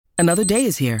Another day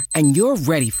is here, and you're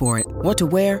ready for it. What to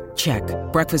wear? Check.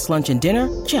 Breakfast, lunch, and dinner?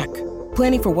 Check.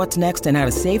 Planning for what's next and how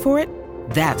to save for it?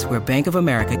 That's where Bank of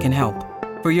America can help.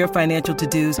 For your financial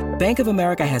to-dos, Bank of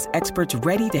America has experts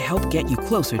ready to help get you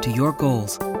closer to your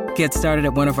goals. Get started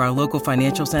at one of our local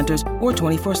financial centers or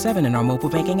 24/7 in our mobile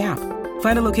banking app.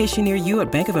 Find a location near you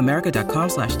at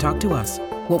bankofamerica.com/talktous.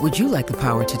 What would you like the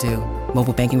power to do?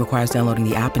 Mobile banking requires downloading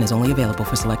the app and is only available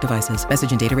for select devices.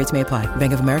 Message and data rates may apply.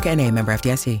 Bank of America N.A., member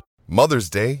FDIC. Mother's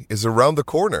Day is around the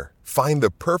corner. Find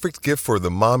the perfect gift for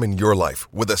the mom in your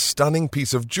life with a stunning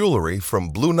piece of jewelry from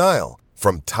Blue Nile.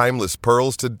 From timeless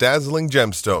pearls to dazzling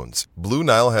gemstones, Blue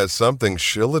Nile has something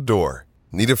she'll adore.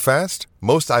 Need it fast?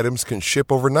 Most items can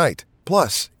ship overnight.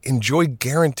 Plus, enjoy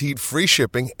guaranteed free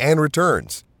shipping and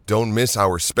returns. Don't miss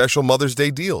our special Mother's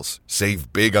Day deals.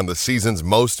 Save big on the season's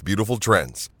most beautiful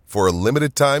trends. For a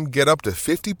limited time, get up to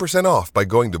 50% off by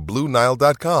going to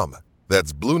BlueNile.com.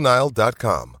 That's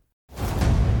BlueNile.com.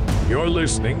 You're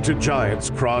listening to Giants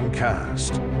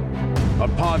Chroncast, a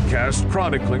podcast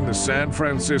chronicling the San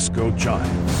Francisco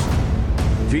Giants,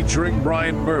 featuring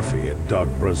Brian Murphy and Doug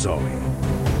Brazzoni.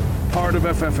 Part of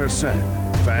FFSN,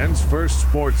 Fans First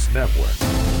Sports Network.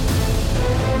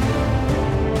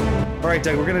 All right,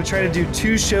 Doug, we're going to try to do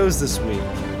 2 shows this week.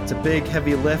 It's a big,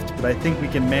 heavy lift, but I think we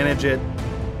can manage it.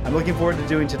 I'm looking forward to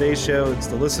doing today's show. It's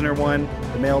the listener one,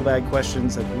 the mailbag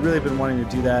questions. I've really been wanting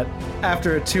to do that.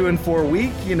 After a 2-4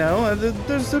 week,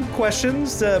 there's some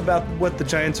questions about what the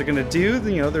Giants are going to do.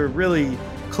 They're really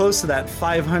close to that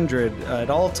 500 at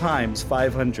all times,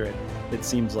 500, it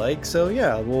seems like. So,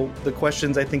 yeah, the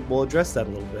questions, I think we'll address that a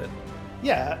little bit.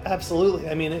 Yeah, absolutely.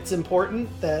 I mean, it's important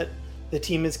that the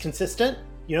team is consistent.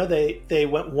 They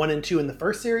went 1-2 in the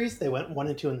first series. They went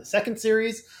 1-2 in the second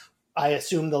series. I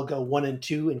assume they'll go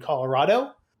 1-2 in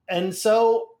Colorado. And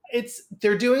so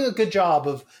they're doing a good job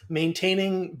of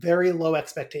maintaining very low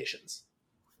expectations.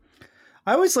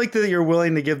 I always like that you're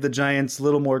willing to give the Giants a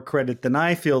little more credit than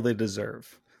I feel they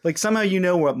deserve. Like somehow you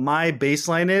know what my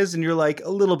baseline is, and you're like,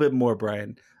 a little bit more,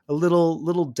 Brian. A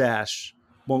little dash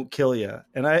won't kill you.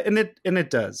 And it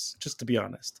does, just to be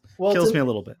honest. Well, kills me a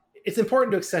little bit. It's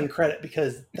important to extend credit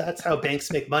because that's how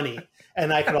banks make money.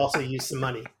 And I could also use some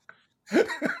money.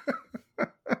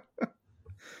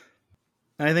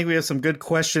 I think we have some good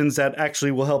questions that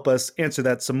actually will help us answer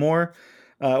that some more.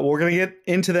 We're going to get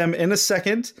into them in a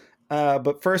second.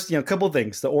 But first, a couple of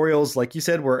things. The Orioles, like you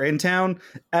said, were in town.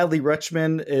 Adley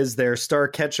Rutschman is their star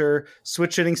catcher,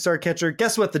 switch hitting star catcher.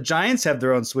 Guess what? The Giants have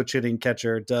their own switch hitting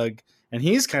catcher, Doug. And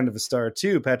he's kind of a star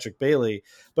too, Patrick Bailey.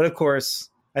 But of course,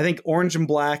 I think orange and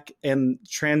black and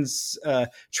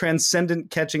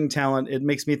transcendent catching talent, it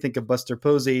makes me think of Buster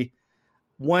Posey.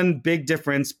 One big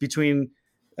difference between,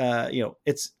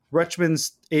 it's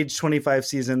Rutschman's age 25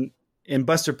 season. In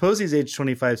Buster Posey's age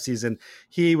 25 season,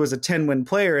 he was a 10-win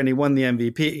player and he won the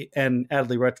MVP, and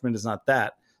Adley Rutschman is not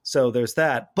that. So there's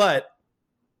that. But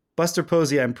Buster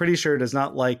Posey, I'm pretty sure, does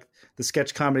not like the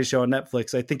sketch comedy show on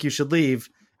Netflix, I Think You Should Leave,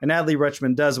 and Adley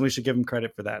Rutschman does, and we should give him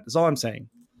credit for that. Is all I'm saying.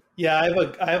 Yeah,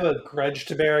 I have a grudge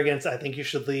to bear against I Think You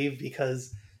Should Leave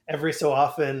because every so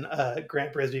often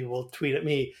Grant Brisbee will tweet at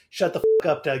me, "Shut the fuck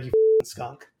up, Doug, you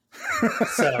skunk."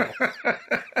 So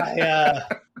I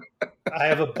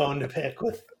have a bone to pick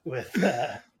with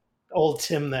old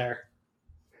Tim there.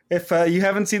 If you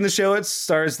haven't seen the show, it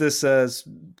stars this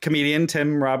comedian,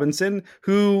 Tim Robinson,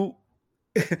 who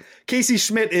Casey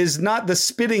Schmidt is not the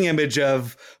spitting image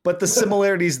of, but the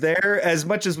similarities there. As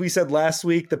much as we said last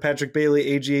week, the Patrick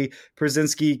Bailey, A.G.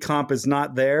 Pierzynski comp is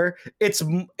not there. It's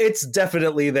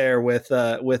definitely there with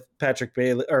Patrick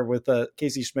Bailey or with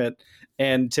Casey Schmidt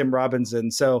and Tim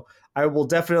Robinson. So I will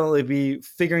definitely be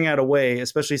figuring out a way,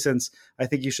 especially since I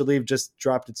Think You Should Leave just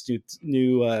dropped its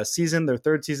new season, their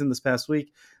 3rd season this past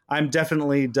week. I'm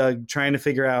definitely, Doug, trying to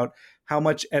figure out how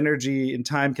much energy and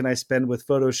time can I spend with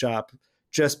Photoshop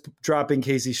just dropping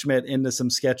Casey Schmidt into some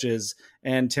sketches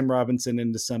and Tim Robinson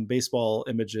into some baseball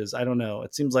images. I don't know.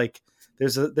 It seems like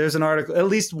there's an article, at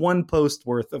least one post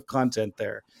worth of content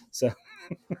there. So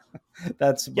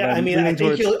that's I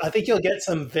think you'll get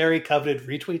some very coveted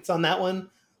retweets on that one.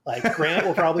 Like Grant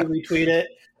will probably retweet it.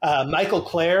 Michael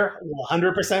Clare will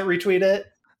 100% retweet it.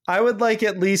 I would like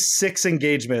at least 6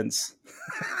 engagements.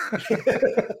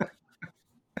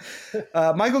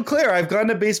 Michael Clare, I've gone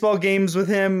to baseball games with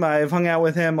him. I've hung out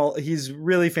with him. He's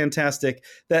really fantastic.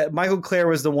 That Michael Clare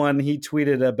was the one he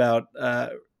tweeted about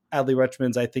Adley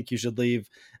Rutschman's I Think You Should Leave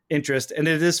interest. And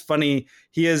it is funny.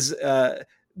 He is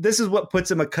this is what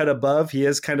puts him a cut above. He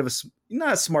is kind of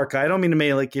not a smart guy. I don't mean to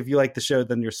make like if you like the show,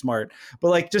 then you're smart, but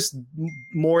like just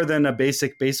more than a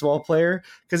basic baseball player.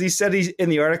 Because he said in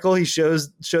the article he showed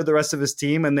the rest of his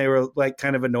team and they were like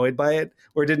kind of annoyed by it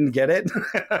or didn't get it.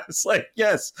 It's like,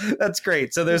 yes, that's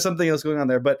great. So there's something else going on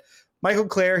there. But Michael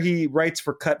Clare, he writes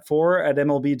for Cut4 at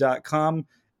MLB.com.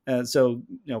 So,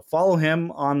 follow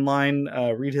him online,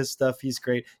 read his stuff. He's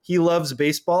great. He loves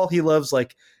baseball. He loves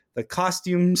like the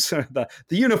costumes, the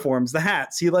uniforms, the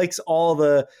hats. He likes all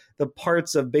the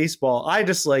parts of baseball. I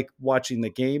just like watching the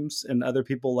games, and other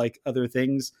people like other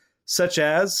things, such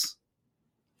as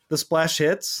the splash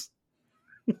hits.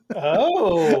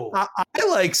 Oh, I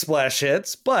like splash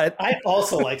hits, but I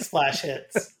also like splash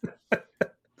hits.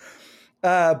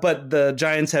 But the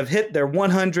Giants have hit their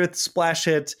 100th splash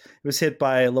hit. It was hit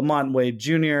by Lamont Wade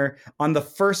Jr. on the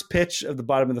first pitch of the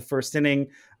bottom of the first inning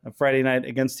on Friday night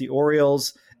against the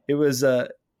Orioles. It was a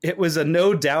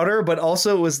no doubter, but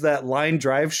also it was that line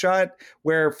drive shot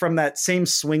where from that same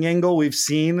swing angle we've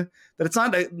seen that it's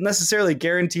not necessarily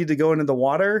guaranteed to go into the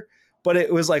water, but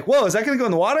it was like, whoa, is that going to go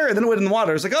in the water? And then it went in the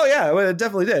water. It's like, oh yeah, it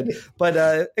definitely did.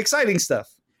 But exciting stuff.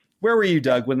 Where were you,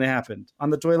 Doug, when they happened? On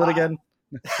the toilet again?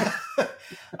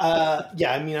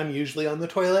 Yeah, I mean, I'm usually on the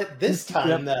toilet. This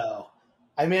time, though,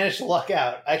 I managed to luck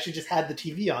out. I actually just had the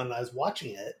TV on and I was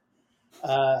watching it.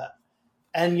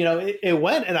 And it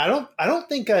went, and I don't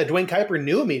think Dwayne Kuiper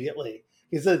knew immediately.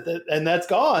 He said, and that's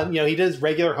gone. He did his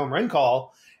regular home run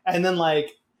call, and then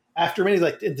like after a minute, he's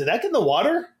like, "Did that get in the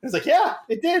water?" I was like, "Yeah,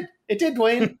 it did. It did,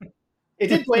 Dwayne. It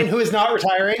did, Dwayne, who is not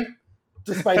retiring,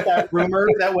 despite that rumor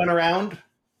that went around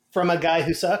from a guy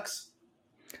who sucks."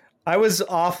 I was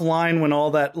offline when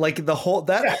all that, like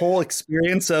whole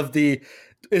experience of is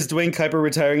Dwayne Kuiper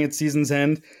retiring at season's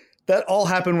end. That all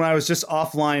happened when I was just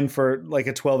offline for like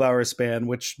a 12-hour span,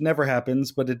 which never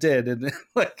happens, but it did. And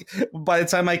like by the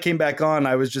time I came back on,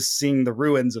 I was just seeing the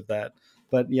ruins of that.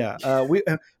 But yeah,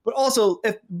 but also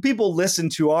if people listen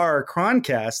to our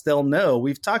Croncast, they'll know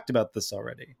we've talked about this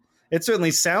already. It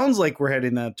certainly sounds like we're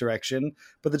heading that direction,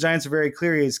 but the Giants are very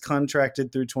clear he's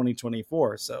contracted through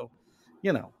 2024. So,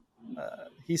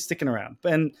 he's sticking around.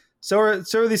 And so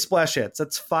are these splash hits.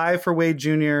 That's 5 for Wade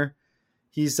Jr.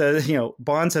 He says,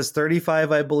 Bonds has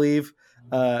 35, I believe.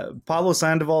 Pablo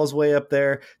Sandoval is way up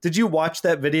there. Did you watch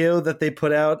that video that they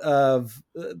put out of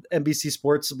NBC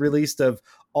Sports released of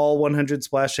all 100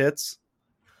 splash hits?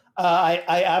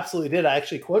 I absolutely did. I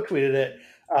actually quote tweeted it.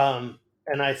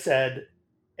 And I said,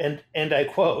 and I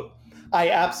quote,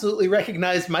 "I absolutely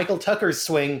recognized Michael Tucker's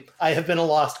swing. I have been a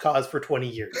lost cause for 20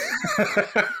 years."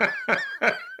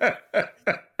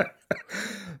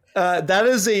 That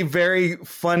is a very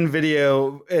fun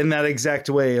video in that exact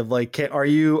way of like, are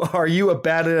you a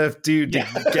bad enough dude to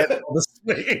get the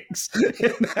swings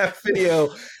in that video?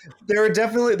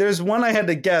 There's one I had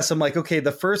to guess. I'm like, okay,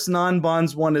 the first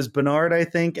non-Bonds one is Bernard, I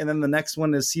think, and then the next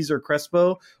one is Cesar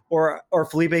Crespo or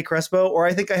Felipe Crespo, or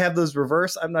I think I have those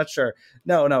reversed. I'm not sure.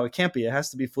 No, it can't be. It has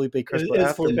to be Felipe Crespo.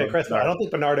 It's Felipe Crespo. I don't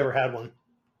think Bernard ever had one.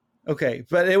 Okay,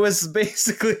 but it was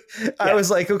basically, I was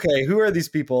like, okay, who are these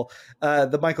people?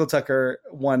 The Michael Tucker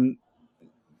one,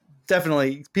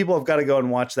 definitely, people have got to go and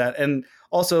watch that. And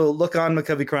also look on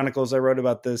McCovey Chronicles. I wrote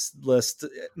about this list.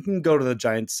 You can go to the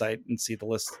Giants site and see the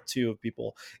list too of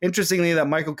people. Interestingly, that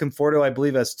Michael Conforto, I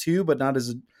believe, has 2, but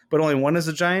only one as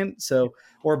a Giant. So,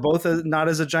 or both not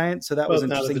as a Giant. So that was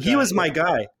interesting. He was my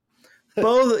guy.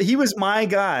 He was my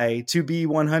guy to be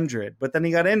 100, but then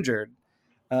he got injured.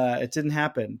 It didn't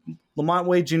happen. Lamont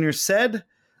Wade Jr. said,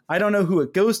 "I don't know who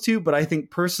it goes to, but I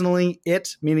think personally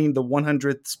meaning the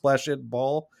 100th splash hit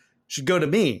ball, should go to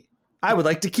me. I would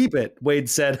like to keep it," Wade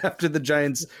said after the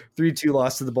Giants' 3-2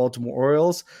 loss to the Baltimore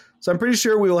Orioles. So I'm pretty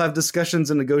sure we will have discussions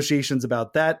and negotiations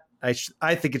about that. I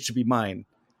think it should be mine.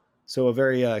 So a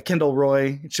very Kendall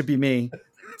Roy, it should be me.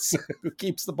 Who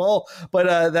keeps the ball.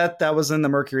 But that was in the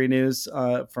Mercury News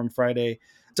from Friday.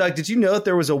 Doug, did you know that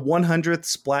there was a 100th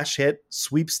splash hit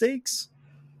sweepstakes?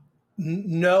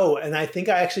 No, and I think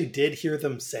I actually did hear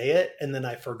them say it, and then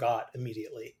I forgot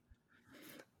immediately.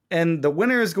 And the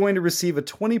winner is going to receive a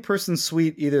 20-person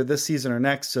suite either this season or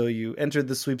next. So you entered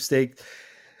the sweepstakes.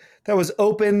 That was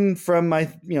open from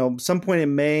some point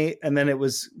in May, and then it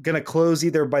was going to close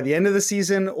either by the end of the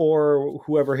season or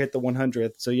whoever hit the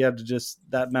 100th. So you have to just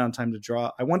that amount of time to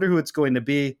draw. I wonder who it's going to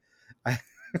be.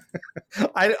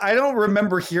 I don't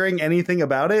remember hearing anything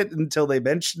about it until they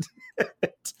mentioned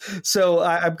it. So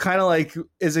I'm kind of like,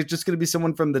 is it just going to be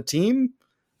someone from the team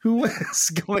who is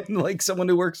going, like someone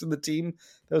who works in the team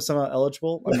that was somehow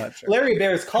eligible? I'm not sure. Larry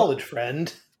Bear's college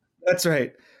friend. That's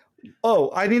right.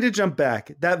 Oh, I need to jump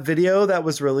back. That video that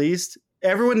was released,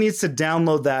 everyone needs to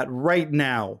download that right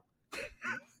now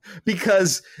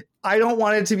because I don't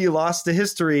want it to be lost to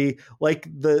history. Like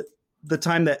the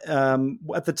time that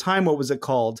at the time, what was it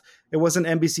called? It wasn't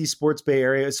NBC Sports Bay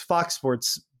Area. It was Fox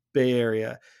Sports Bay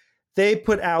Area. They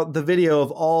put out the video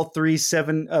of all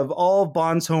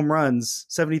Bond's home runs,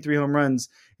 73 home runs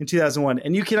in 2001,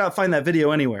 and you cannot find that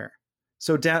video anywhere.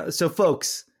 So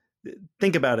folks,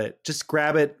 think about it. Just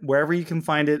grab it wherever you can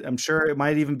find it. I'm sure it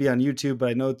might even be on YouTube, but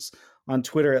I know it's on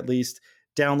Twitter at least.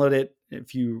 Download it.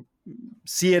 If you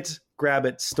see it, grab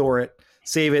it, store it,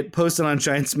 save it, post it on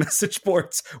Giants message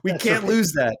boards. We can't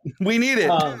lose that. We need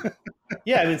it.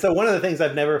 Yeah, I mean, so one of the things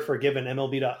I've never forgiven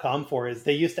MLB.com for is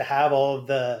they used to have all of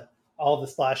the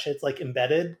splash hits like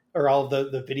embedded, or all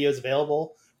of the videos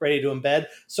available ready to embed.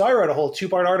 So I wrote a whole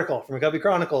 2-part article from McCovey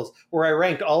Chronicles where I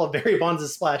ranked all of Barry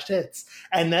Bonds' splash hits,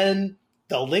 and then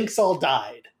the links all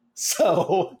died.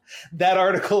 So that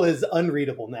article is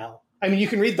unreadable now. I mean, you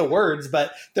can read the words,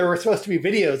 but there were supposed to be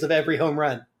videos of every home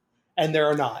run, and there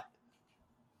are not.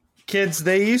 Kids,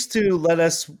 they used to let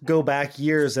us go back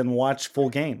years and watch full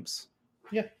games.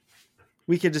 Yeah.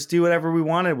 We could just do whatever we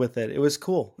wanted with it. It was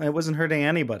cool. It wasn't hurting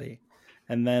anybody.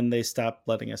 And then they stopped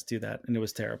letting us do that, and it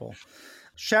was terrible.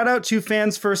 Shout out to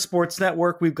Fans First Sports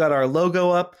Network. We've got our logo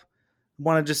up.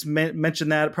 Want to just mention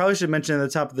that. Probably should mention it at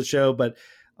the top of the show, but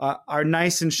our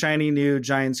nice and shiny new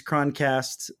Giants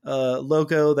Chroncast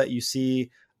logo that you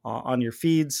see on your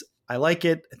feeds. I like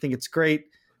it. I think it's great.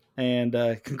 And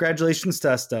congratulations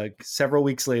to us, Doug. Several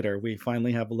weeks later, we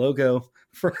finally have a logo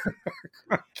for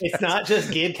It's not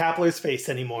just Gabe Kapler's face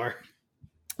anymore.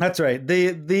 That's right.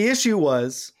 The issue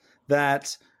was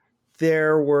that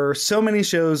there were so many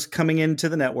shows coming into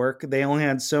the network. They only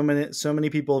had so many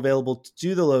people available to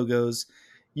do the logos.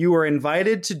 You were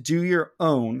invited to do your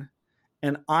own.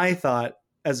 And I thought,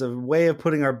 as a way of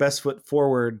putting our best foot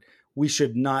forward, we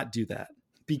should not do that.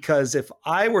 Because if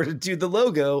I were to do the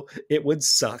logo, it would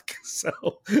suck. So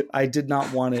I did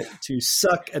not want it to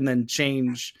suck and then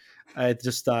change. I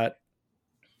just thought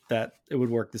that it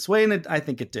would work this way. And I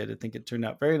think it did. I think it turned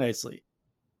out very nicely.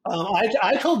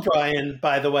 I told Brian,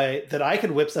 by the way, that I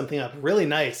could whip something up really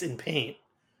nice in Paint.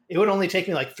 It would only take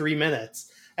me like 3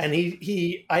 minutes. And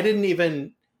I didn't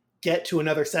even get to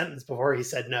another sentence before he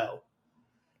said no.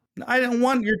 I don't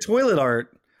want your toilet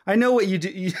art. I know what you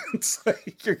do. It's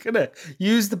like you're going to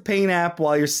use the Paint app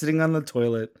while you're sitting on the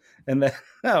toilet. And then,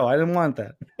 no, I didn't want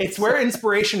that. It's where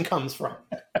inspiration comes from.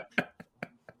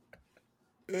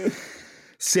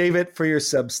 Save it for your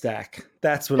Substack.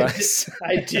 That's what I say.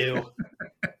 I do.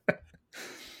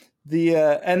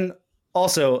 And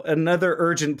also another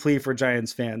urgent plea for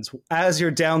Giants fans. As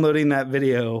you're downloading that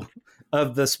video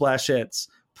of the splash hits,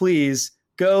 please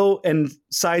go and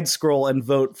side scroll and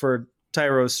vote for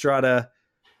Thairo Estrada,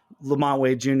 Lamont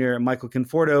Wade Jr., and Michael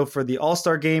Conforto for the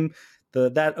All-Star game.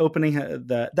 That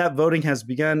voting has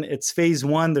begun. It's phase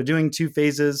 1. They're doing 2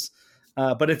 phases.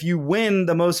 But if you win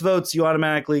the most votes, you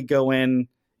automatically go in.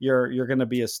 You're going to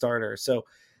be a starter. So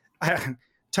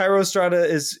Thairo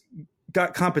Estrada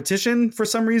got competition for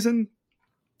some reason,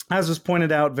 as was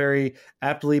pointed out very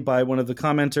aptly by one of the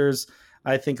commenters.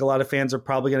 I think a lot of fans are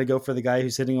probably going to go for the guy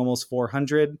who's hitting almost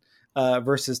 400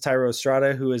 versus Thairo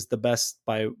Estrada, who is the best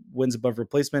by wins above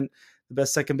replacement, the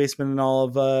best second baseman in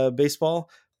all of baseball.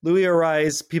 Luis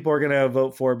Arraez, people are going to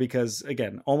vote for because,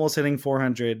 again, almost hitting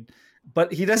 400,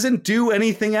 but he doesn't do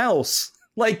anything else.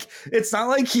 Like, it's not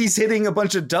like he's hitting a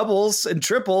bunch of doubles and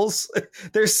triples.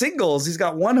 They're singles. He's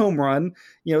got 1 home run.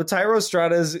 Thairo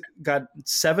Estrada's got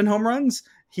 7 home runs.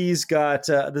 He's got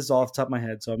this is all off the top of my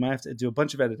head, so I might have to do a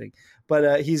bunch of editing.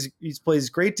 But he's plays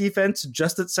great defense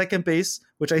just at second base,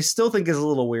 which I still think is a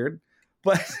little weird.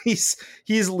 But he's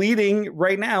leading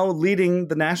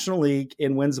the National League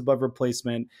in wins above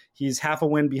replacement. He's half a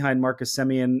win behind Marcus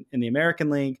Semien in the American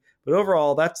League. But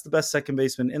overall, that's the best second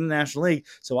baseman in the National League.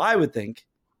 So I would think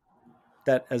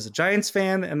that as a Giants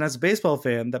fan and as a baseball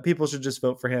fan, that people should just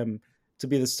vote for him to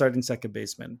be the starting second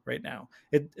baseman right now.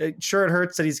 It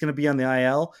hurts that he's going to be on the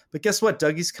IL, but guess what,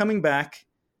 Doug? He's coming back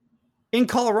in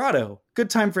Colorado. Good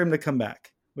time for him to come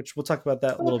back, which we'll talk about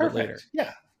that a little bit later.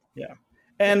 Yeah.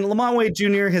 And Lamont Wade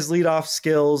Jr., his leadoff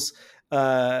skills,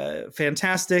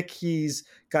 fantastic. He's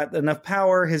got enough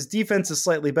power. His defense is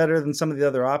slightly better than some of the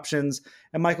other options.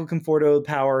 And Michael Conforto,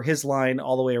 power, his line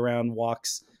all the way around,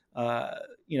 walks,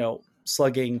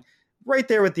 slugging, right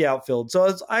there with the outfield.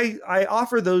 So I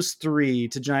offer those 3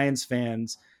 to Giants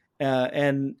fans,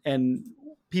 and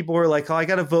people were like, "Oh, I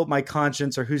got to vote my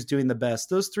conscience or who's doing the best."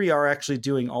 Those 3 are actually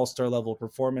doing all-star level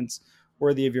performance,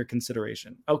 worthy of your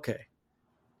consideration. Okay,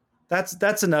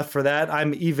 that's enough for that.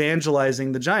 I'm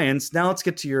evangelizing the Giants. Now let's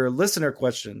get to your listener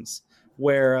questions.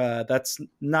 where that's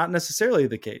not necessarily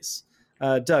the case.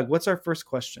 Doug, what's our first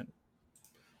question?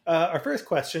 Our first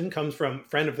question comes from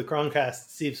friend of the Croncast,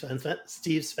 Steve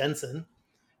Svensson,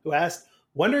 who asked,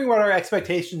 wondering what our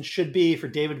expectations should be for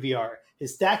David Villar.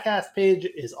 His StatCast page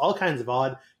is all kinds of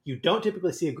odd. You don't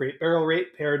typically see a great barrel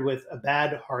rate paired with a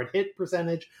bad hard hit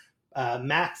percentage,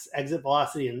 max exit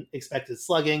velocity and expected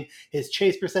slugging. His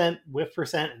chase percent, whiff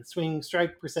percent, and swing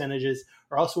strike percentages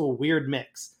are also a weird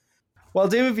mix. Well,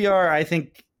 David Villar, I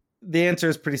think the answer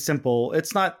is pretty simple.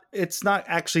 It's not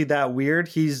actually that weird.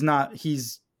 He's not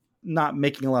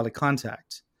making a lot of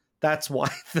contact. That's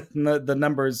why the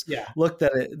numbers look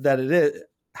that it is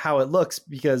how it looks,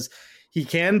 because he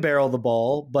can barrel the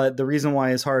ball, but the reason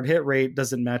why his hard hit rate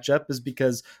doesn't match up is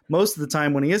because most of the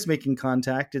time when he is making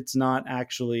contact, it's not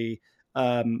actually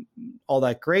all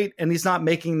that great, and he's not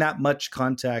making that much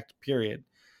contact, period.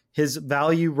 His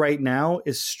value right now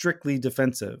is strictly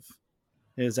defensive.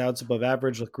 His outs above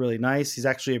average look really nice. He's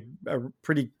actually a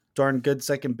pretty darn good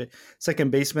second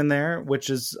baseman there, which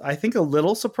is, I think, a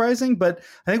little surprising, but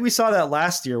I think we saw that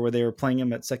last year where they were playing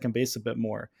him at second base a bit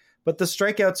more. But the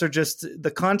strikeouts are just,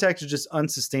 the contact is just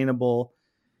unsustainable.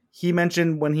 He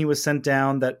mentioned when he was sent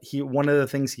down that one of the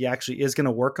things he actually is going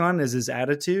to work on is his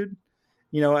attitude.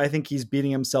 I think he's beating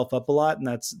himself up a lot, and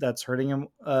that's hurting him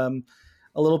a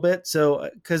little bit. So,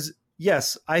 because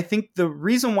yes, I think the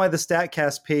reason why the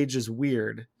StatCast page is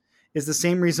weird is the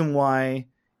same reason why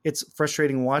it's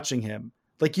frustrating watching him.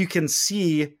 Like, you can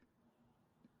see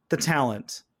the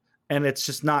talent, and it's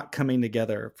just not coming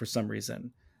together for some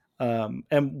reason.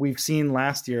 And we've seen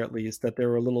last year, at least, that there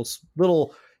were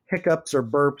little hiccups or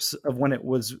burps of when it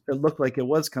looked like it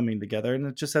was coming together, and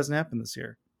it just hasn't happened this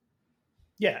year.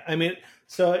 Yeah, I mean,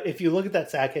 so if you look at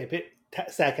that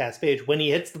StatCast page, when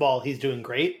he hits the ball, he's doing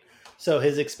great. So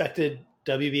his expected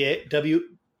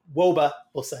WOBA,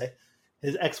 we'll say,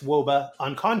 his xWOBA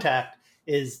on contact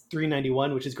is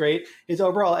 391, which is great. His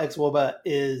overall xWOBA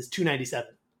is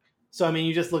 297. So, I mean,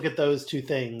 you just look at those two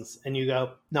things and you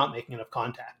go, not making enough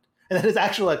contact. And then his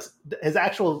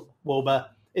actual WOBA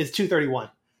is 231.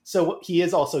 So he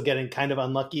is also getting kind of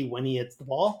unlucky when he hits the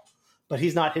ball, but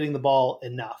he's not hitting the ball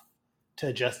enough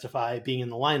to justify being in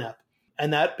the lineup.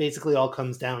 And that basically all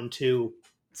comes down to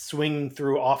swinging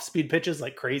through off-speed pitches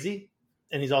like crazy.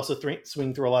 And he's also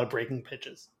swinging through a lot of breaking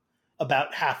pitches.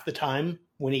 About half the time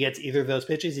when he gets either of those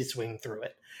pitches, he's swinging through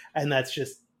it. And it's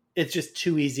just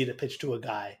too easy to pitch to a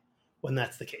guy when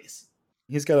that's the case.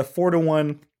 He's got a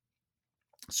 4-1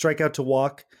 strikeout to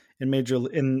walk in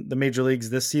the major leagues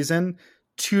this season,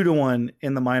 2-1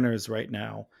 in the minors right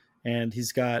now. And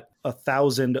he's got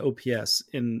 1,000 OPS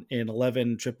in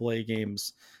 11 AAA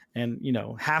games. And,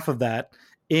 half of that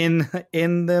in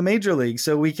the major league.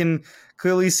 So we can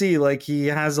clearly see, like, he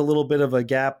has a little bit of a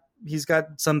gap. He's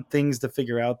got some things to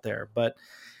figure out there, but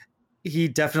he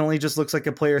definitely just looks like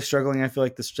a player struggling. I feel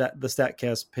like the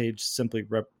StatCast page simply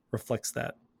reflects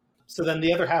that. So then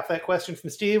the other half of that question from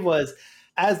Steve was,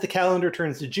 as the calendar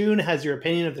turns to June, has your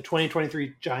opinion of the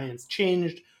 2023 Giants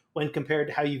changed when compared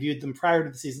to how you viewed them prior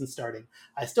to the season starting?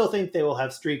 I still think they will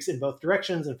have streaks in both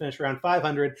directions and finish around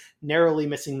 500, narrowly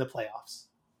missing the playoffs.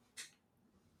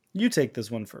 You take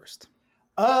this one first.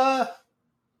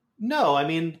 No, I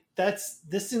mean,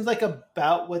 this seems like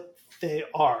about what they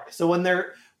are. So when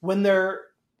they're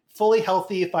fully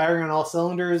healthy, firing on all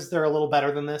cylinders, they're a little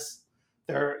better than this.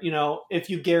 They're, if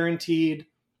you guaranteed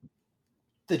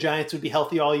the Giants would be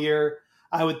healthy all year,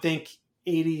 I would think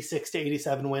 86 to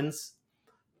 87 wins.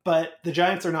 But the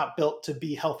Giants are not built to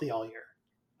be healthy all year.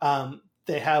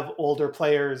 They have older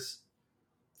players.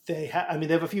 They have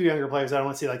a few younger players. I don't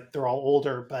want to say like they're all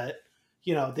older, but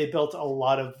they built a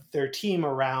lot of their team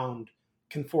around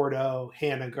Conforto,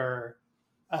 Haniger,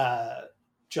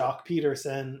 Jock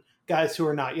Peterson, guys who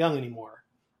are not young anymore.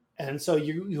 And so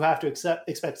you have to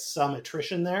expect some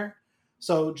attrition there.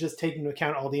 So just taking into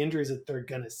account all the injuries that they're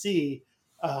going to see,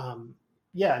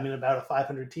 about a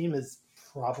 500 team is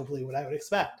probably what I would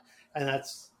expect. And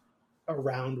that's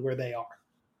around where they are.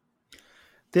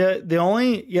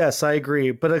 Yes, I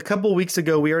agree. But a couple weeks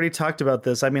ago, we already talked about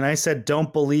this. I mean, I said,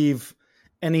 don't believe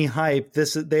any hype.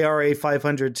 They are a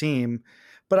 500 team,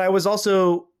 but I was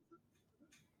also,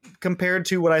 compared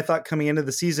to what I thought coming into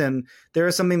the season, there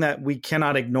is something that we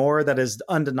cannot ignore that is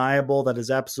undeniable, that is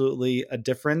absolutely a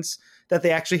difference, that they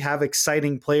actually have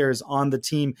exciting players on the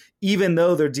team, even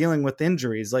though they're dealing with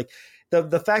injuries. Like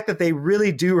the fact that they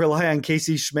really do rely on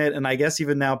Casey Schmidt and I guess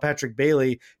even now Patrick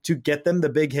Bailey to get them the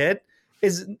big hit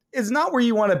is not where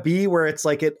you want to be, where it's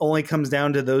like it only comes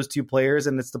down to those two players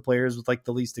and it's the players with like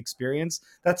the least experience.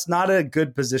 That's not a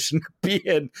good position to be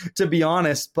in, to be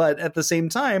honest. But at the same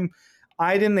time,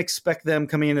 I didn't expect them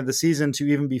coming into the season to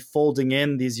even be folding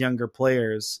in these younger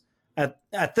players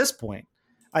at this point.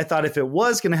 I thought if it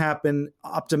was going to happen,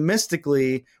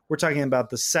 optimistically, we're talking about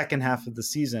the second half of the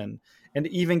season, and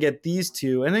even get these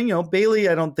two. And then, Bailey,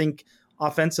 I don't think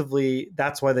offensively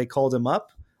that's why they called him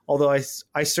up. Although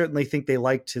I certainly think they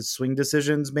liked his swing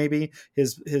decisions, maybe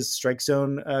his strike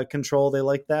zone control. They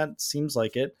like that. Seems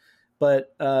like it.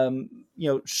 But,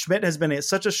 Schmidt has been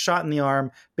such a shot in the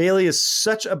arm. Bailey is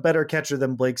such a better catcher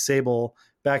than Blake Sabol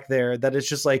back there that it's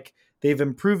just like they've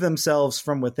improved themselves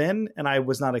from within. And I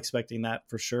was not expecting that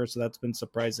for sure. So that's been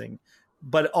surprising.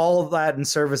 But all of that in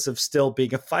service of still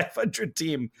being a 500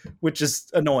 team, which is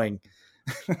annoying.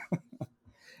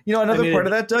 Another part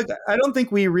of that, Doug, I don't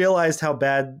think we realized how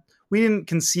bad we didn't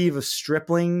conceive of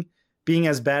Stripling being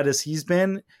as bad as he's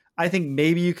been. I think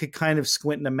maybe you could kind of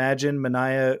squint and imagine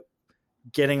Manaea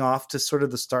getting off to sort of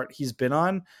the start he's been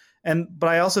on. But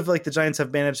I also feel like the Giants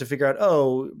have managed to figure out,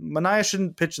 Manaea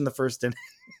shouldn't pitch in the first inning.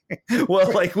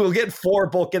 Well, we'll get 4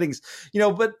 bulk innings,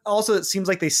 but also it seems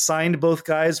like they signed both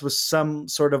guys with some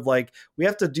sort of we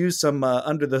have to do some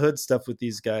under the hood stuff with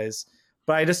these guys.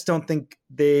 But I just don't think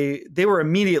they were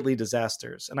immediately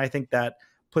disasters. And I think that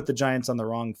put the Giants on the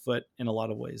wrong foot in a lot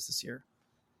of ways this year.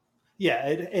 Yeah,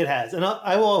 it has. And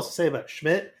I will also say about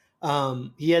Schmidt,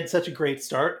 he had such a great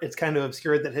start. It's kind of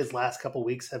obscured that his last couple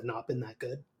weeks have not been that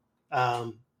good.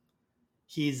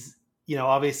 He's,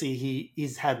 obviously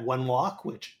he's had 1 walk,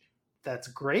 which that's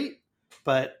great,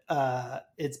 but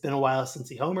it's been a while since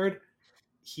he homered.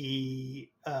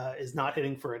 He is not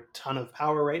hitting for a ton of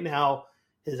power right now.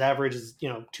 His average is,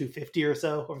 250 or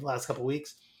so over the last couple of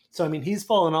weeks. So, he's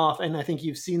fallen off. And I think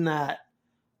you've seen that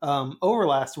over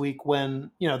last week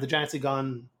when, the Giants had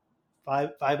gone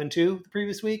 5-2 the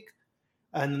previous week.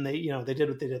 And then they did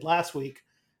what they did last week.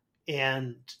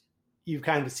 And you've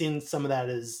kind of seen some of that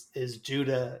is due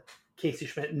to Casey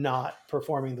Schmidt not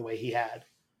performing the way he had.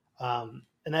 And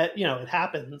that, it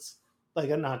happens,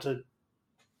 not to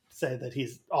say that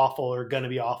he's awful or going to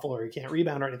be awful or he can't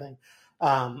rebound or anything.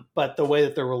 But the way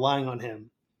that they're relying on him,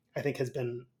 I think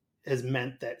has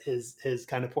meant that his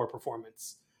kind of poor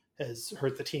performance has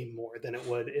hurt the team more than it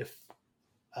would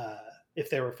if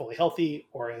they were fully healthy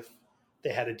or if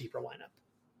they had a deeper lineup.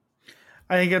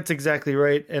 I think that's exactly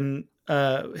right. And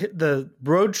the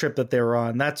road trip that they were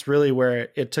on, that's really where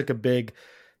it took a big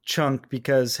chunk,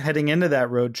 because heading into that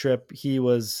road trip, he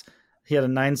had a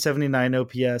 979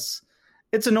 OPS.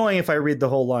 It's annoying if I read the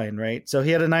whole line, right? So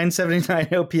he had a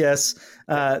 979 OPS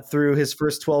through his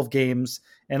first 12 games,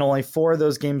 and only 4 of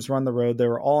those games were on the road. They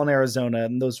were all in Arizona,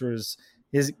 and those were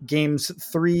his games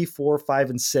 3, 4, 5,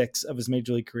 and 6 of his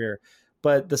major league career.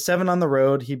 But the 7 on the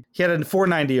road, he had a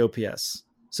 490 OPS.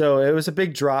 So it was a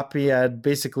big drop. He had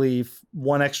basically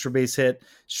 1 extra base hit,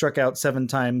 struck out 7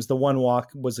 times. The 1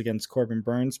 walk was against Corbin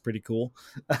Burns. Pretty cool.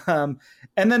 And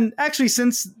then actually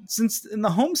since in the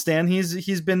homestand,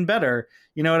 he's been better.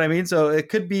 You know what I mean? So it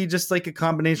could be just a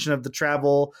combination of the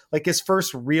travel, his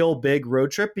first real big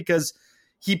road trip, because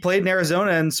he played in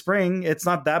Arizona in spring. It's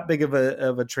not that big of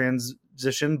a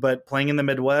transition, but playing in the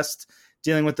Midwest,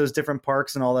 dealing with those different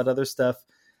parks and all that other stuff,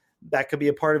 that could be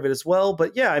a part of it as well.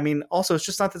 But yeah, also it's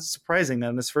just not that surprising that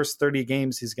in his first 30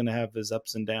 games, he's going to have his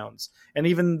ups and downs, and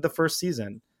even the first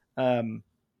season.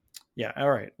 Yeah.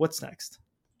 All right. What's next?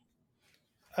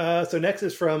 So next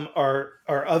is from our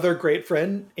other great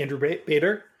friend, Andrew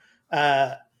Bader,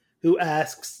 who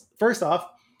asks, first off,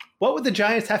 what would the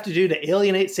Giants have to do to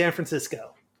alienate San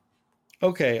Francisco?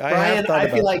 Okay. Brian, I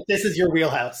feel like this is your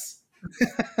wheelhouse.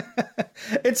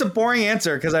 It's a boring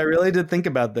answer because I really did think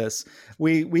about this.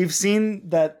 We've seen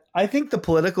that. I think the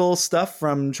political stuff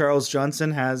from Charles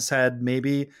Johnson has had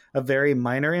maybe a very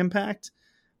minor impact,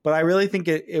 but I really think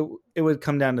it would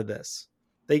come down to this.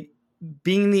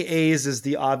 Being the A's is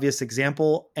the obvious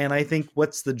example, and I think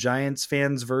what's the Giants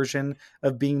fans' version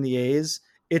of being the A's?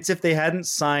 It's if they hadn't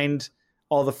signed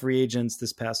all the free agents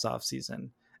this past offseason.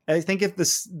 I think if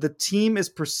the team is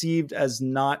perceived as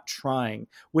not trying,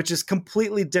 which is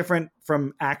completely different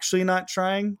from actually not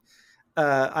trying,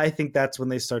 I think that's when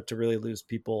they start to really lose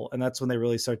people, and that's when they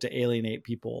really start to alienate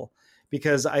people.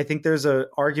 Because I think there's an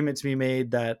argument to be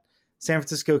made that San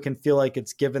Francisco can feel like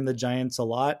it's given the Giants a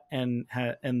lot, and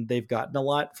they've gotten a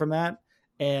lot from that.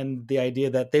 And the idea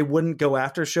that they wouldn't go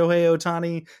after Shohei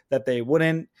Ohtani, that they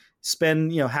wouldn't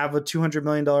spend, have a $200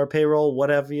 million payroll,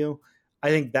 whatever I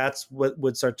think that's what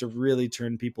would start to really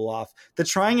turn people off. The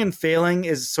trying and failing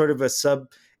is sort of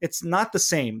it's not the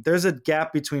same. There's a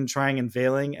gap between trying and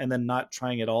failing and then not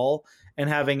trying at all and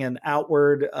having an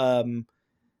outward, you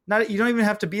don't even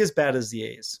have to be as bad as the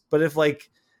A's, but if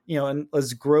and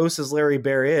as gross as Larry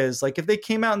Bear is, like if they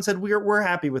came out and said, we're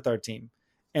happy with our team.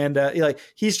 And like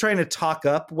he's trying to talk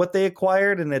up what they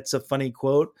acquired. And it's a funny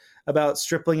quote about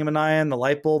stripling him an eye and the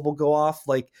light bulb will go off.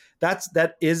 Like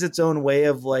that is its own way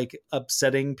of like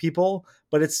upsetting people,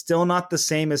 but it's still not the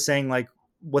same as saying like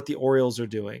what the Orioles are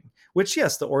doing, which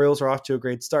yes, the Orioles are off to a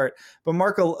great start, but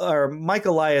Mike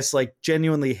Elias like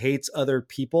genuinely hates other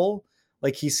people.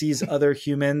 Like he sees other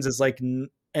humans as like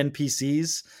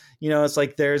NPCs, it's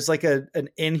like, there's like an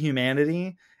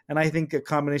inhumanity. And I think a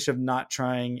combination of not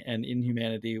trying and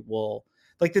inhumanity will,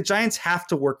 like, the Giants have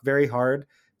to work very hard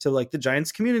to like the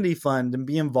Giants Community Fund and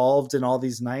be involved in all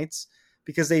these nights,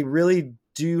 because they really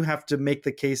do have to make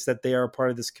the case that they are a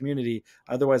part of this community.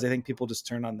 Otherwise, I think people just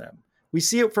turn on them. We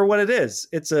see it for what it is.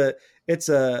 It's a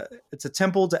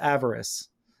temple to avarice.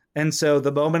 And so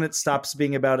the moment it stops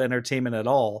being about entertainment at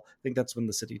all, I think that's when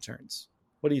the city turns.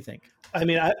 What do you think? I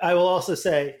mean, I will also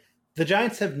say the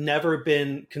Giants have never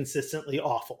been consistently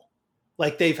awful.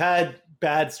 Like they've had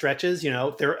bad stretches,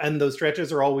 and those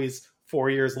stretches are always 4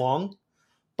 years long.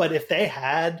 But if they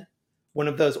had one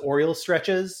of those Orioles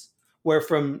stretches where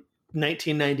from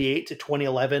 1998 to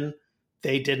 2011,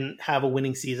 they didn't have a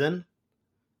winning season,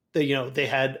 they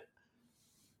had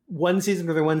one season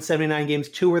where they won 79 games,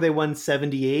 two where they won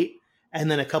 78,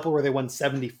 and then a couple where they won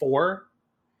 74.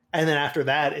 And then after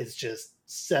that, it's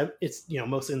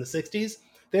mostly in the 60s.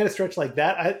 They had a stretch like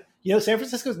that. San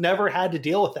Francisco's never had to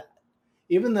deal with that.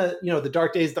 Even the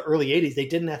dark days, the early 80s, they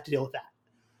didn't have to deal with that.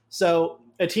 So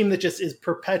a team that just is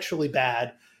perpetually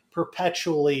bad,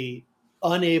 perpetually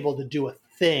unable to do a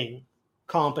thing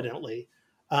competently.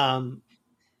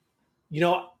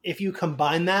 If you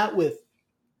combine that with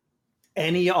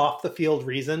any off the field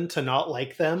reason to not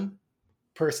like them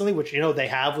personally, which, they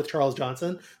have with Charles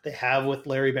Johnson, they have with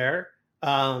Larry Bear,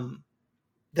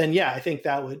 then yeah, I think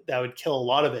that would kill a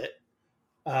lot of it,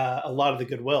 a lot of the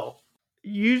goodwill.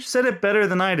 You said it better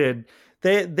than I did.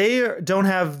 They don't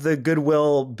have the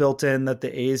goodwill built in that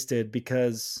the A's did,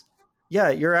 because yeah,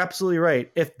 you're absolutely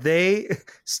right. If they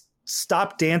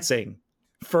stop dancing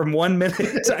for 1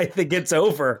 minute, I think it's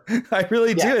over. I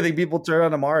really do. I think people turn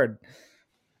on them hard.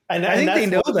 And I think they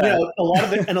know that. A lot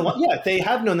of it, they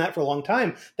have known that for a long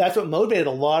time. That's what motivated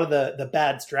a lot of the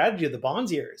bad strategy of the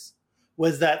Bonds years,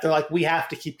 was that they're like, we have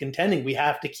to keep contending. We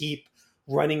have to keep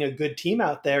running a good team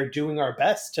out there, doing our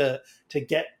best to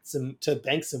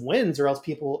bank some wins, or else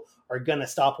people are going to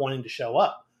stop wanting to show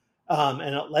up.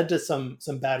 And it led to some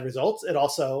bad results. It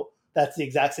also, that's the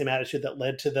exact same attitude that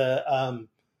led to the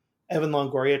Evan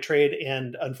Longoria trade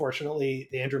and unfortunately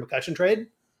the Andrew McCutchen trade.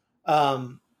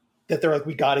 That they're like,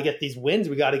 we got to get these wins.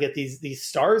 We got to get these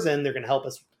stars in. They're going to help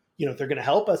us. They're going to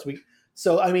help us.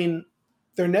 I mean,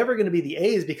 they're never going to be the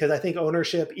A's, because I think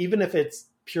ownership, even if it's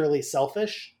purely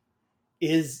selfish,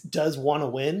 does want to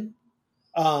win.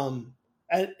 And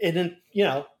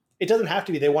it doesn't have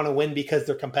to be they want to win because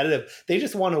they're competitive. They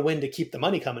just want to win to keep the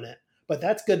money coming in. But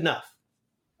that's good enough.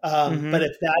 But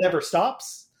if that ever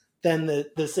stops, then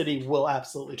the city will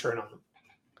absolutely turn on them.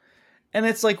 And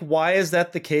it's like, why is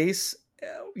that the case?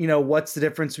 What's the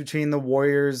difference between the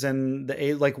Warriors and the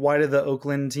A's? Like, why do the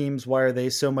Oakland teams, why are they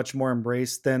so much more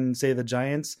embraced than, say, the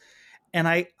Giants? And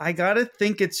I gotta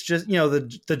think it's just,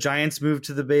 the Giants moved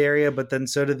to the Bay Area, but then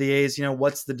so did the A's.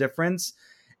 What's the difference?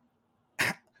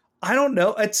 I don't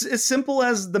know. It's as simple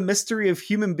as the mystery of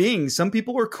human beings. Some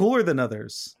people are cooler than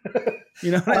others.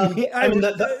 You know what I mean?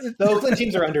 The Oakland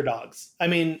teams are underdogs. I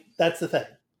mean, that's the thing.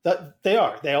 They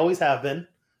are. They always have been.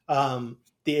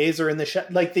 The A's are in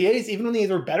the the A's, even when the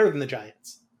A's were better than the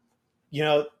Giants.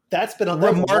 That's been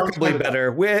remarkably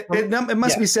better. It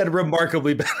must be said,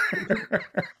 remarkably better.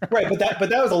 Right, but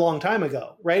that was a long time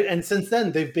ago, right? And since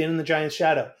then, they've been in the Giants'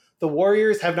 shadow. The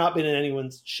Warriors have not been in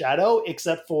anyone's shadow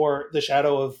except for the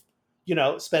shadow of,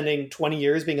 spending 20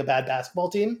 years being a bad basketball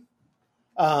team.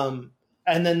 And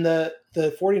then the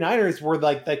 49ers were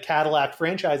like the Cadillac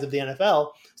franchise of the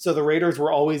NFL, so the Raiders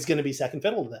were always going to be second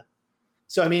fiddle to them.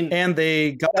 So, I mean, and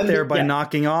they got there by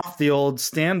knocking off the old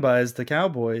standbys, the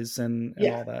Cowboys and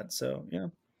all that. So, yeah.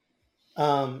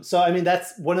 So, I mean,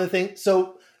 that's one of the things.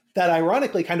 So that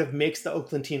ironically kind of makes the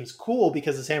Oakland teams cool,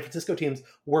 because the San Francisco teams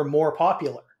were more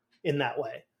popular in that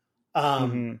way.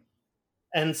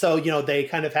 And so, they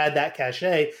kind of had that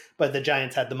cachet, but the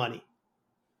Giants had the money.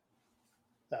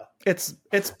 So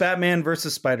it's Batman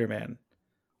versus Spider-Man.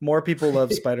 More people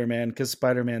love Spider-Man because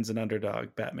Spider-Man's an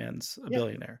underdog. Batman's a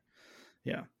billionaire.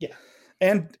 Yeah.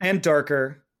 And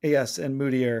darker. Yes. And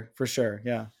moodier for sure.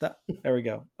 Yeah. There we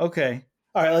go. Okay.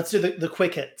 All right. Let's do the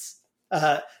quick hits.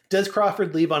 Does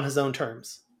Crawford leave on his own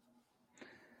terms?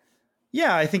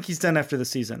 Yeah, I think he's done after the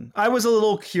season. I was a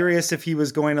little curious if he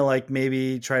was going to like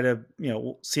maybe try to,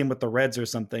 see him with the Reds or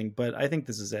something, but I think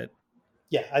this is it.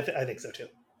 Yeah, I think so too.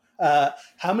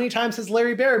 How many times has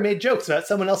Larry Baer made jokes about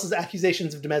someone else's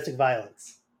accusations of domestic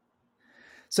violence?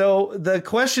 So the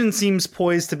question seems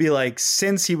poised to be like,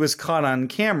 since he was caught on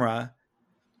camera.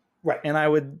 Right. And I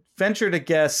would venture to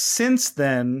guess since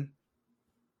then,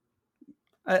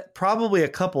 probably a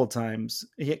couple of times,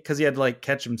 because he had to like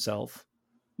catch himself.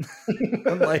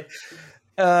 But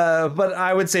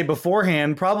I would say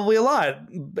beforehand, probably a lot.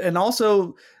 And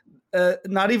also,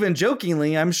 not even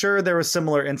jokingly, I'm sure there were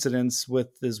similar incidents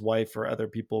with his wife or other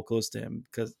people close to him,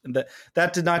 because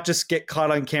that did not just get caught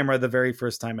on camera the very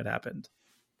first time it happened.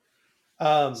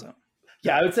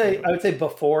 Yeah, I would say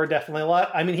before, definitely a lot.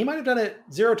 I mean, he might have done it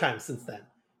 0 times since then,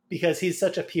 because he's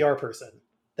such a PR person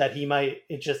that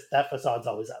that facade's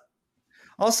always up.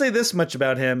 I'll say this much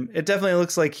about him. It definitely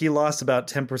looks like he lost about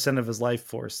 10% of his life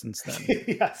force since then.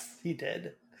 Yes, he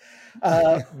did.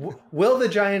 Will the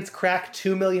Giants crack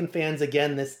 2 million fans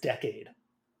again this decade?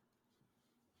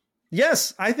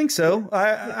 Yes, I think so.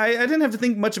 I didn't have to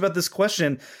think much about this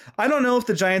question. I don't know if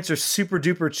the Giants are super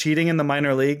duper cheating in the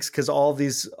minor leagues, because all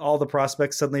the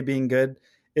prospects suddenly being good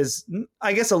is,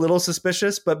 I guess, a little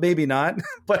suspicious, but maybe not.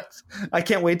 But I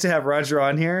can't wait to have Roger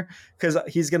on here, because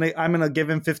I'm going to give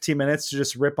him 15 minutes to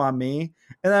just rip on me.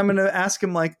 And I'm going to ask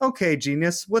him like, okay,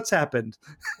 genius, what's happened?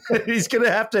 He's going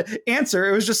to have to answer.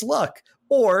 It was just luck,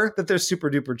 or that they're super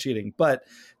duper cheating. But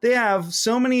they have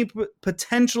so many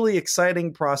potentially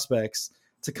exciting prospects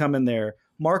to come in there.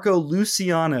 Marco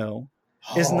Luciano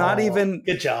is not even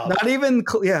good job. Not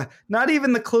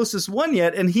even the closest one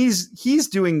yet, and he's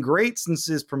doing great since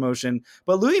his promotion.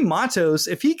 But Louis Matos,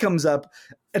 if he comes up,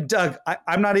 Doug,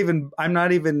 I'm not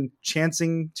even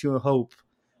chancing to hope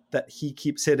that he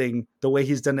keeps hitting the way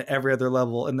he's done at every other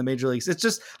level in the major leagues. It's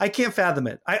just, I can't fathom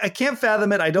it. I can't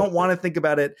fathom it. I don't want to think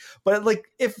about it. But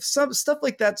like, if some stuff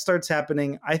like that starts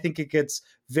happening, I think it gets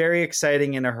very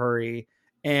exciting in a hurry.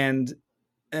 And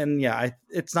yeah,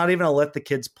 it's not even a let the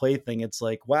kids play thing. It's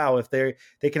like, wow, if they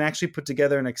can actually put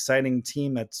together an exciting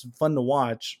team that's fun to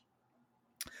watch,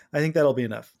 I think that'll be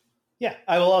enough. Yeah,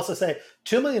 I will also say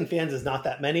 2 million fans is not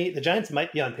that many. The Giants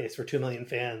might be on pace for 2 million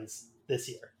fans this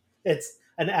year. It's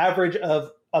an average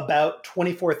of about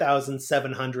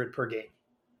 24,700 per game,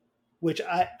 which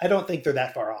I don't think they're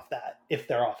that far off that, if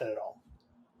they're off it at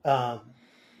all.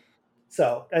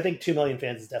 So I think 2 million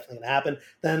fans is definitely going to happen.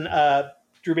 Then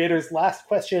Drew Bader's last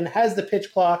question: has the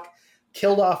pitch clock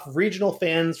killed off regional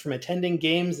fans from attending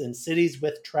games in cities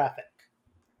with traffic?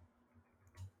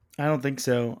 I don't think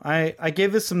so. I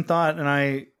gave this some thought, and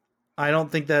I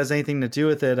don't think that has anything to do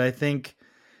with it. I think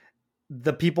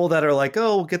the people that are like,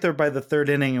 oh, we'll get there by the 3rd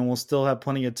inning and we'll still have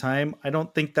plenty of time, I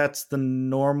don't think that's the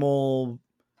normal.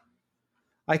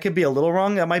 I could be a little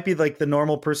wrong. That might be like the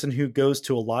normal person who goes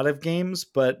to a lot of games,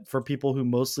 but for people who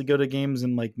mostly go to games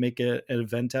and like make an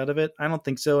event out of it, I don't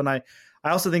think so. And I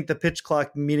also think the pitch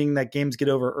clock, meaning that games get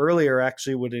over earlier,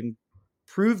 actually would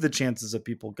improve the chances of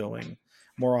people going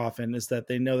more often, is that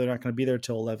they know they're not going to be there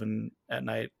till 11 at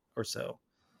night or so.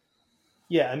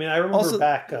 Yeah. I mean, I remember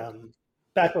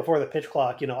back before the pitch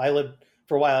clock, I lived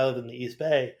in the East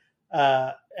Bay.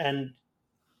 And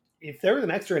if there was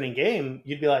an extra inning game,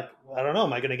 you'd be like, well, I don't know.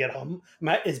 Am I going to get home?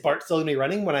 Is Bart still going to be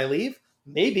running when I leave?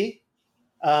 Maybe.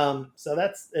 So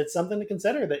it's something to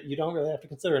consider that you don't really have to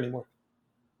consider anymore.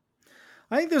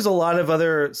 I think there's a lot of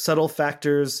other subtle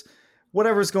factors.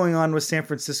 Whatever's going on with San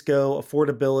Francisco,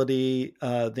 affordability,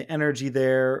 the energy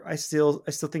there. I still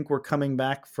think we're coming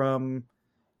back from,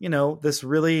 this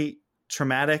really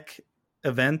traumatic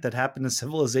event that happened to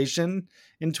civilization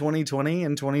in 2020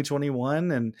 and 2021.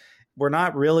 And we're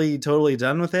not really totally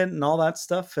done with it and all that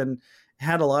stuff. And it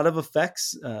had a lot of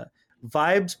effects,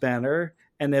 vibes banner.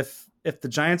 And if the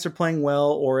Giants are playing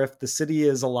well, or if the city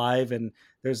is alive and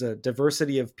there's a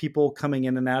diversity of people coming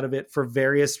in and out of it for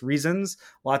various reasons,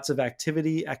 lots of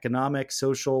activity, economic,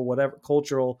 social, whatever,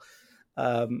 cultural,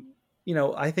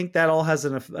 I think that all has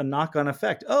a knock-on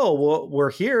effect. Oh, well,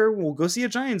 we're here. We'll go see a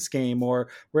Giants game, or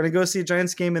we're going to go see a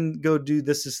Giants game and go do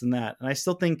this, and that. And I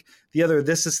still think the other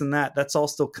this, and that, that's all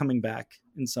still coming back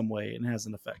in some way and has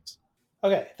an effect.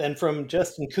 Okay. Then from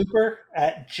Justin Cooper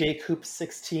at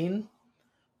jcoop16,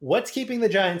 what's keeping the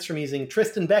Giants from using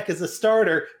Tristan Beck as a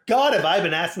starter? God, have I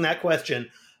been asking that question,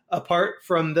 apart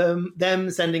from them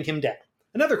sending him down.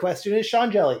 Another question is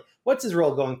Sean Jelly. What's his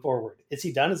role going forward? Is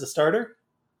he done as a starter?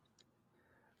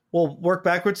 We'll work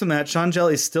backwards from that. Sean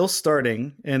Jelly's still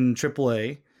starting in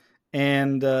AAA,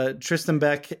 and Tristan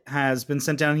Beck has been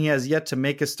sent down. He has yet to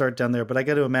make a start down there, but I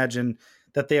got to imagine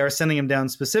that they are sending him down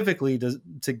specifically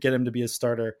to get him to be a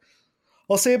starter.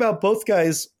 I'll say about both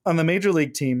guys on the major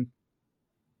league team,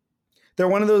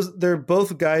 they're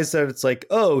both guys that it's like,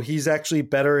 oh, he's actually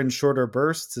better in shorter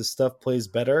bursts. His stuff plays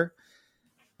better.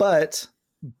 But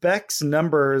Beck's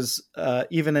numbers,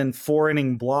 even in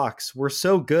 4-inning blocks, were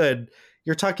so good.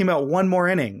 You're talking about one more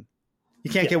inning. You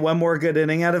can't get one more good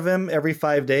inning out of him every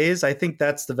 5 days. I think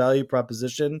that's the value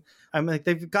proposition. I mean,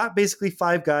 they've got basically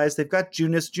 5 guys. They've got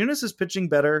Junis. Junis is pitching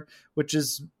better, which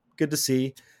is good to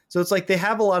see. So it's like they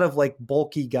have a lot of like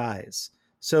bulky guys.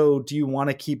 So do you want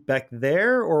to keep Beck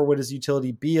there, or would his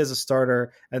utility be as a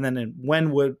starter? And then when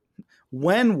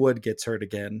Wood gets hurt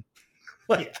again,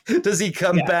 does he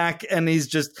come back and he's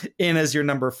just in as your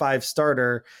number 5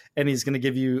 starter and he's going to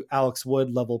give you Alex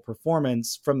Wood level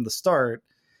performance from the start?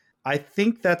 I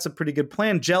think that's a pretty good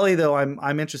plan. Jelly, though,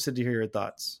 I'm interested to hear your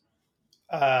thoughts.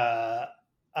 I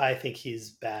think he's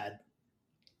bad.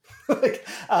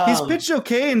 He's pitched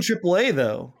okay in AAA,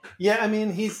 though. Yeah, I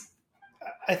mean,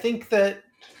 I think that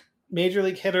major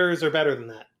league hitters are better than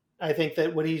that. I think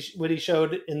that what he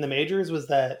showed in the majors was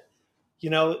that,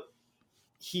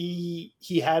 he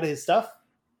had his stuff.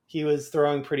 He was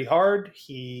throwing pretty hard.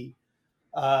 He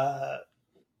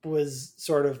was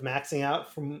sort of maxing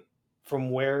out from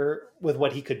where with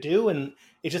what he could do, and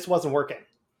it just wasn't working.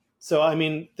 So, I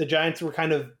mean, the Giants were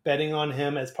kind of betting on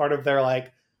him as part of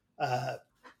their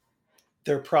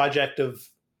their project of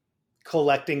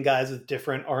collecting guys with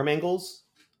different arm angles.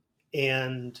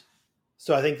 And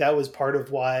so I think that was part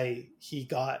of why he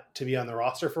got to be on the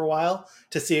roster for a while,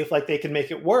 to see if they could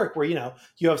make it work where,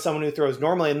 you have someone who throws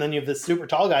normally and then you have this super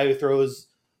tall guy who throws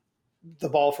the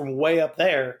ball from way up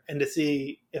there, and to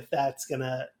see if that's going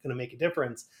to make a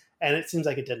difference. And it seems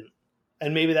like it didn't.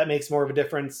 And maybe that makes more of a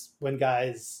difference when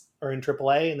guys are in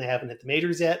AAA and they haven't hit the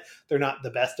majors yet. They're not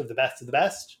the best of the best of the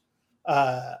best.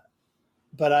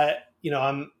 But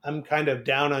I'm kind of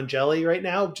down on Jelly right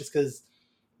now, just because,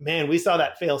 man, we saw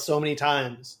that fail so many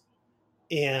times,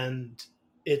 and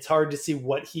it's hard to see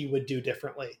what he would do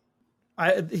differently.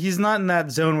 He's not in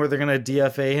that zone where they're going to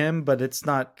DFA him, but it's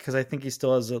not, because I think he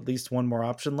still has at least one more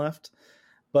option left.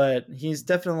 But he's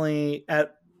definitely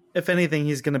if anything,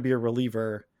 he's going to be a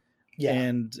reliever. Yeah.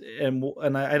 And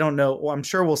I don't know. Well, I'm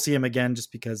sure we'll see him again,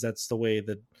 just because that's the way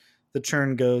that the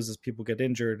churn goes as people get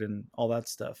injured and all that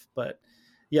stuff. But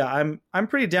yeah, I'm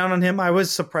pretty down on him. I was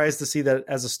surprised to see that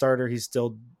as a starter, he's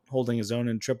still holding his own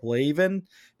in AAA even,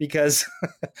 because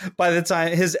by the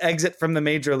time his exit from the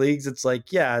major leagues, it's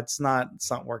like, yeah, it's not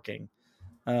working.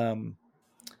 But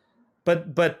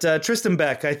Tristan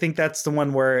Beck, I think that's the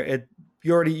one where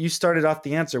you started off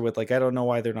the answer with I don't know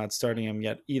why they're not starting him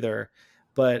yet either.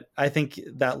 But I think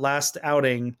that last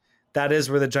outing, that is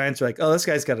where the Giants are like, oh, this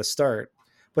guy's got to start.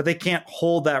 But they can't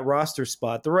hold that roster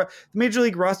spot. The major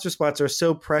league roster spots are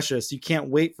so precious. You can't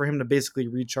wait for him to basically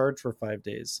recharge for 5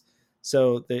 days.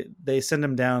 So they send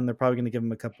him down. They're probably going to give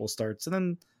him a couple of starts, and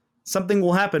then something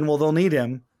will happen. Well, they'll need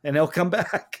him, and he'll come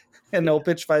back, and they'll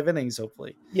pitch 5 innings,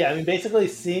 hopefully. Yeah, I mean, basically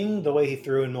seeing the way he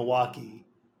threw in Milwaukee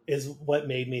is what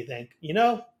made me think,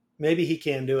 maybe he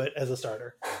can do it as a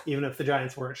starter, even if the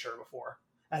Giants weren't sure before.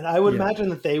 And I would imagine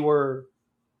that they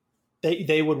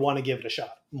would want to give it a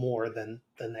shot more than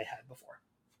they had before.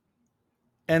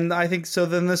 And I think so.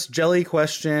 Then this Jelly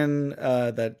question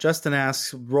that Justin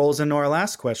asks rolls into our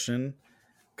last question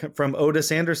from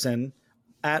Otis Anderson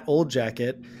at Old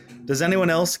Jacket. Does anyone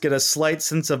else get a slight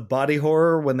sense of body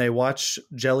horror when they watch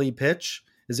Jelly pitch?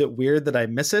 Is it weird that I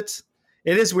miss it?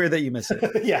 It is weird that you miss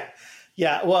it.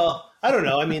 Yeah. Well, I don't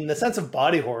know. I mean, the sense of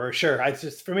body horror, sure.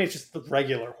 For me, it's just the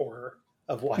regular horror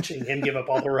of watching him give up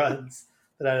all the runs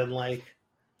that I didn't like.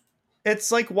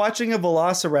 It's like watching a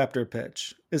velociraptor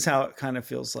pitch is how it kind of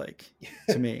feels like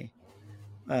to me.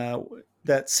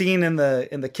 That scene in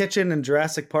the kitchen in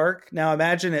Jurassic Park. Now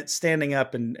imagine it standing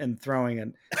up and throwing a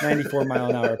 94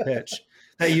 mile an hour pitch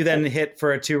that you then hit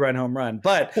for a 2-run home run.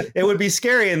 But it would be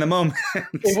scary in the moment.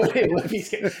 It would be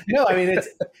scary. No, I mean,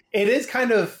 it is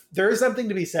kind of, there is something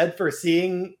to be said for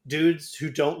seeing dudes who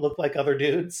don't look like other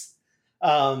dudes.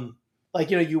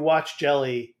 You watch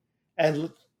Jelly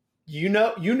and you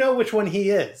know which one he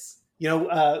is.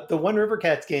 The One River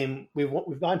Cats game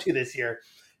we've gone to this year,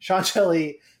 Sean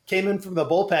Jelly came in from the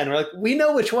bullpen. We're like, we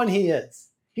know which one he is.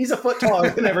 He's a foot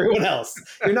taller than everyone else.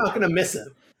 You're not going to miss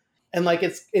him. And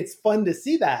it's fun to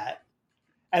see that.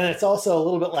 And it's also a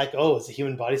little bit like, oh, is a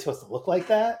human body supposed to look like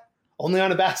that? Only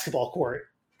on a basketball court.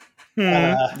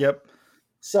 Yep.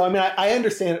 So, I mean, I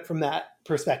understand it from that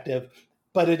perspective,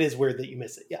 but it is weird that you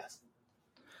miss it. Yes.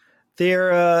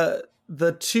 They're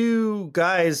the two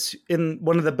guys in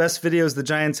one of the best videos the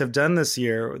Giants have done this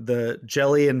year, the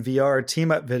Jelly and VR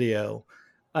team up video.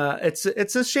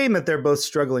 It's a shame that they're both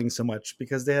struggling so much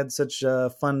because they had such a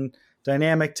fun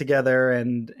dynamic together,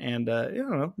 and I don't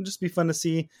know, it'd just be fun to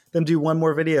see them do one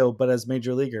more video, but as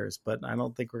major leaguers. But I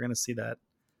don't think we're going to see that,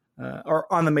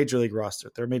 or on the major league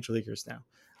roster. They're major leaguers now.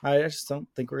 I just don't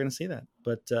think we're going to see that.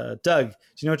 But Doug, do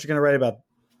you know what you're going to write about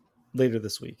later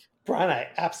this week? Brian, I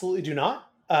absolutely do not.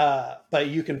 But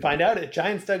you can find out at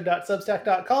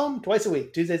giantsdoug.substack.com twice a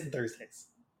week, Tuesdays and Thursdays.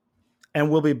 And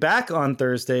we'll be back on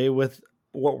Thursday with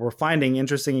what we're finding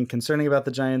interesting and concerning about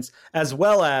the Giants, as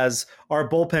well as our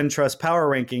bullpen trust power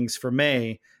rankings for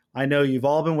May. I know you've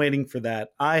all been waiting for that.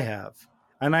 I have.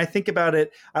 And I think about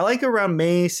it. I like around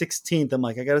May 16th. I'm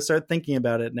like, I got to start thinking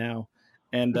about it now.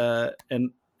 And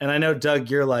I know, Doug,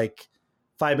 you're like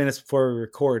 5 minutes before we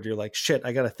record, you're like, shit,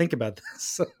 I got to think about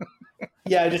this.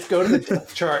 Yeah, just go to the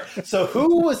depth chart. So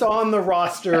who was on the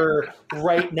roster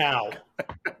right now?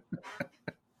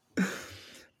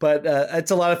 But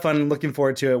it's a lot of fun. Looking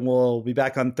forward to it. We'll be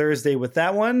back on Thursday with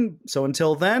that one. So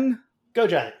until then, go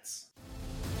Giants.